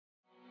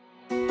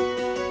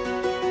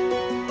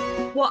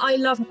What I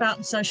love about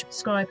the social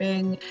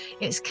prescribing,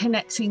 it's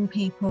connecting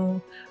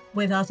people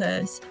with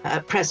others.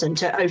 At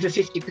present, over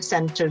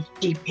 50% of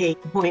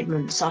GP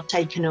appointments are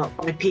taken up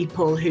by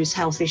people whose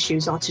health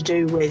issues are to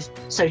do with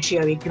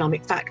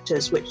socio-economic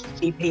factors, which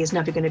the GP is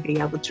never going to be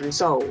able to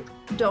resolve.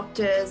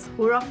 Doctors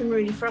were often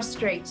really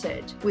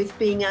frustrated with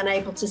being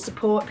unable to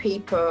support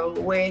people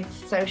with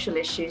social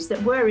issues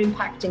that were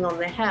impacting on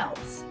their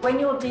health. When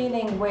you're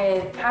dealing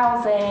with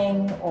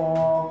housing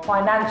or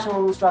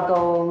financial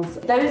struggles,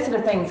 those sort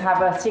of things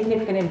have a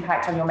significant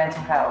impact on your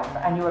mental health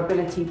and your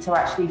ability to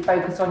actually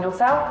focus on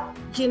yourself.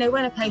 You know,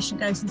 when a patient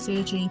goes and see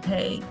a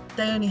GP,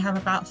 they only have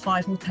about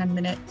 5 or 10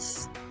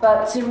 minutes.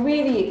 But to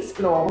really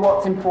explore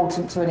what's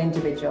important to an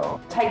individual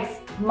takes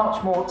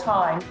much more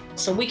time.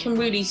 So we can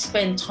really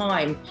spend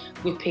time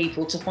with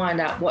people to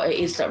find out what it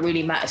is that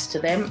really matters to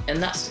them,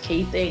 and that's the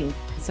key thing.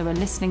 So we're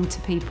listening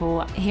to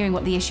people, hearing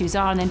what the issues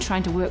are, and then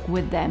trying to work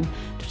with them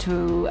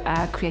to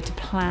create a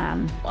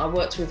plan. I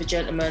worked with a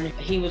gentleman.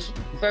 He was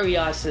very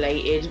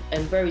isolated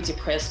and very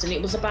depressed, and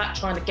it was about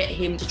trying to get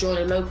him to join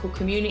a local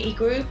community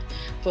group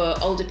for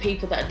older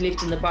people that had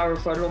lived in the borough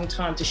for a long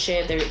time to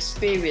share their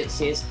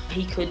experiences.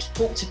 He could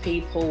talk to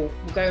people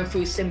going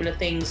through similar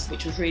things,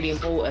 which was really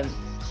important.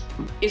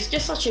 It's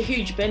just such a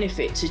huge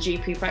benefit to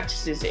GP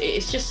practices.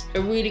 It's just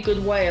a really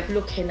good way of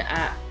looking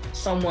at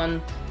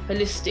someone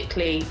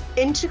holistically.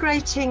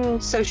 Integrating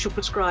social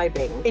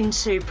prescribing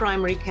into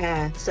primary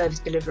care service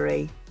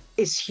delivery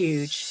is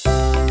huge.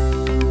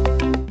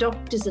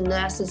 Doctors and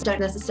nurses don't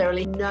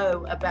necessarily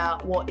know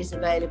about what is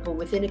available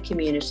within a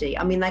community.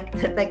 I mean,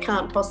 they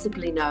can't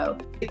possibly know.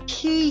 The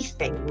key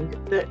thing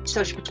that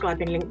social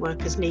prescribing link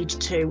workers need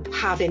to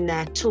have in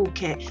their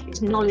toolkit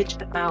is knowledge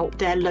about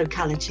their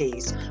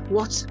localities,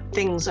 what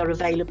things are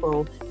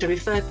available to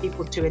refer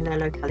people to in their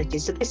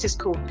localities. So this is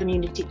called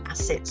community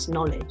assets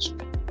knowledge.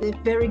 They're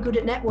very good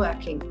at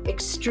networking,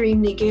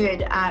 extremely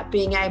good at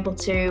being able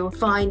to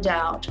find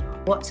out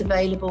what's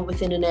available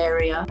within an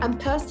area and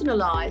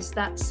personalise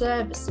that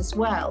service as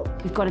well.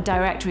 We've got a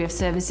directory of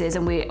services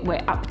and we're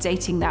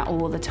updating that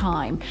all the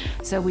time.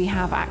 So we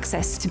have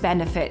access to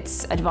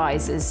benefits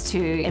advisors,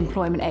 to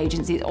employment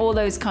agencies, all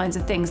those kinds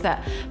of things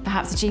that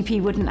perhaps a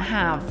GP wouldn't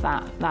have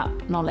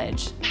that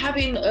knowledge.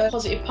 Having a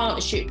positive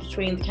partnership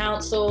between the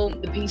council,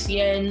 the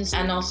PCNs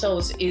and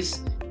ourselves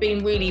is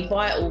been really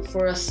vital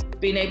for us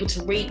being able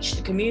to reach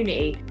the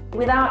community.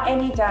 Without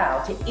any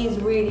doubt, it is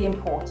really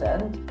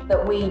important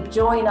that we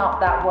join up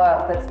that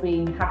work that's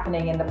been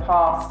happening in the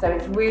past. So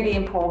it's really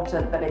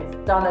important that it's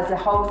done as a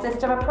whole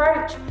system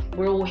approach.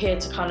 We're all here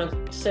to kind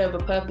of serve a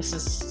purpose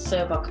and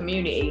serve our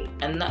community,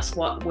 and that's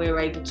what we're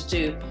able to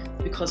do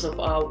because of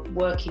our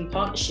working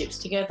partnerships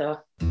together.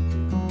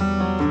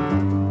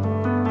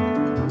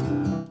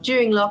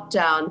 During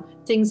lockdown,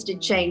 things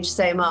did change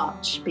so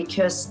much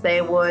because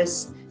there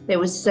was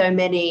so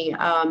many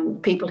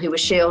people who were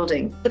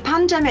shielding. The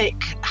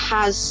pandemic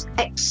has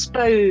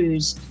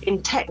exposed in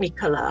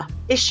Technicolor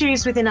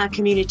issues within our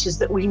communities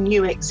that we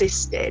knew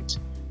existed,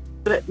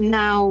 but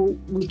now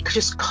we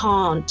just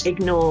can't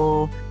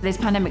ignore. This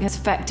pandemic has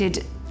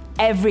affected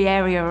every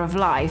area of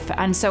life,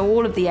 and so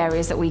all of the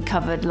areas that we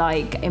covered,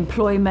 like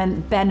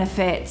employment,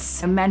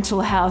 benefits,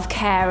 mental health,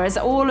 carers,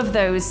 all of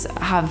those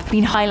have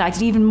been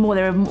highlighted even more.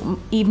 There are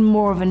even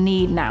more of a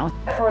need now.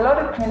 For a lot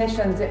of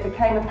clinicians, it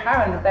became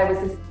apparent that there was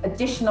this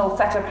additional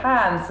set of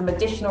hands, some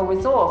additional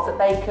resource that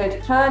they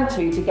could turn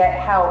to get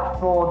help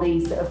for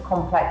these sort of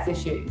complex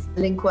issues.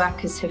 Link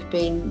workers have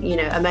been,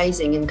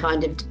 amazing in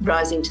kind of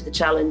rising to the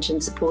challenge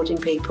and supporting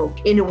people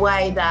in a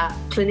way that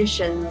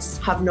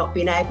clinicians have not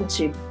been able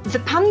to. The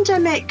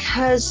pandemic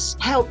has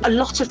helped a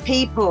lot of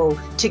people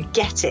to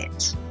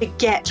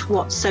get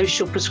what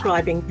social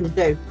prescribing can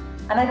do.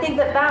 And I think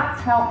that that's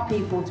helped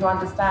people to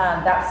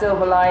understand that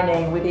silver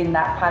lining within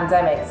that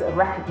pandemic, sort of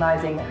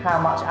recognising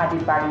how much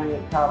added value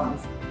it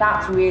comes.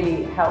 That's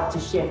really helped to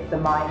shift the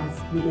minds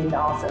within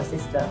our sort of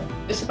system.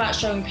 It's about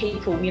showing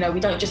people, we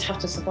don't just have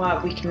to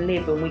survive, we can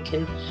live and we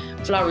can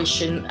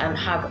flourish and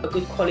have a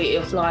good quality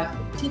of life.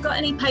 If you've got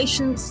any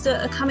patients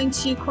that are coming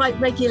to you quite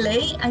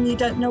regularly and you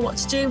don't know what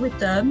to do with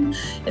them,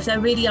 if they're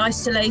really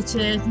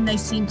isolated and they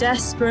seem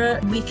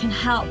desperate, we can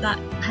help that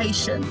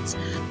patient.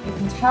 You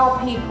can tell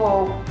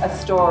people a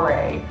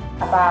story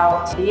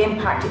about the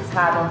impact it's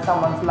had on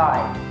someone's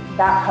life.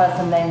 That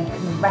person then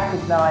can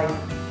recognise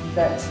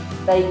that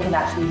they can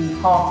actually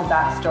be part of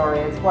that story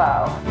as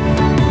well.